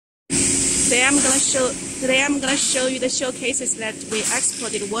Today I'm gonna show you the showcases that we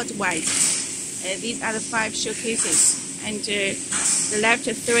exported worldwide. These are the 5 showcases, and the left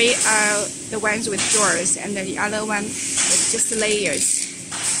 3 are the ones with drawers, and the other one with just layers.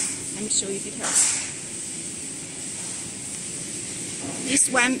 Let me show you details. This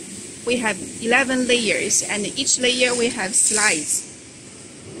one we have 11 layers, and each layer we have slides,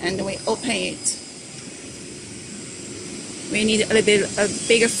 and we open it. We need a little bit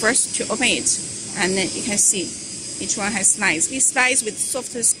bigger first to open it, and then you can see each one has slides. These slides with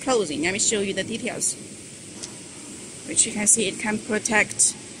softest closing. Let me show you the details. Which you can see it can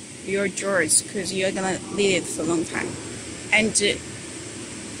protect your drawers because you're gonna need it for a long time, and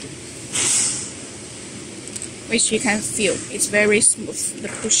which you can feel it's very smooth. The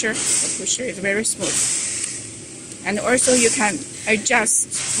pusher is very smooth, and also you can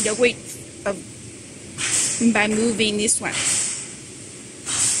adjust the width of by moving this one.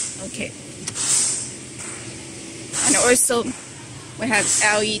 Okay, and also we have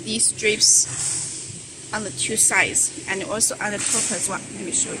LED strips on the 2 sides and also on the top as well. Let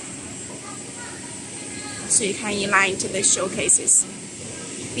me show you, so you can align to the showcases.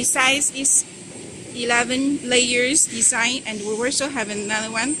 Besides this 11 layers design, and we also have another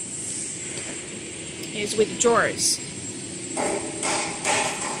one is with drawers.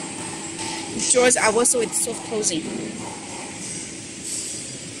 Drawers are also with soft closing.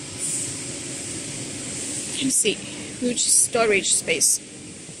 You can see huge storage space.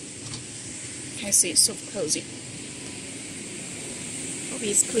 You can see soft closing. Hope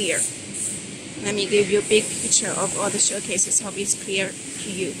it's clear. Let me give you a big picture of all the showcases. Hope it's clear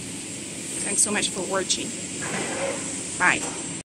to you. Thanks so much for watching. Bye.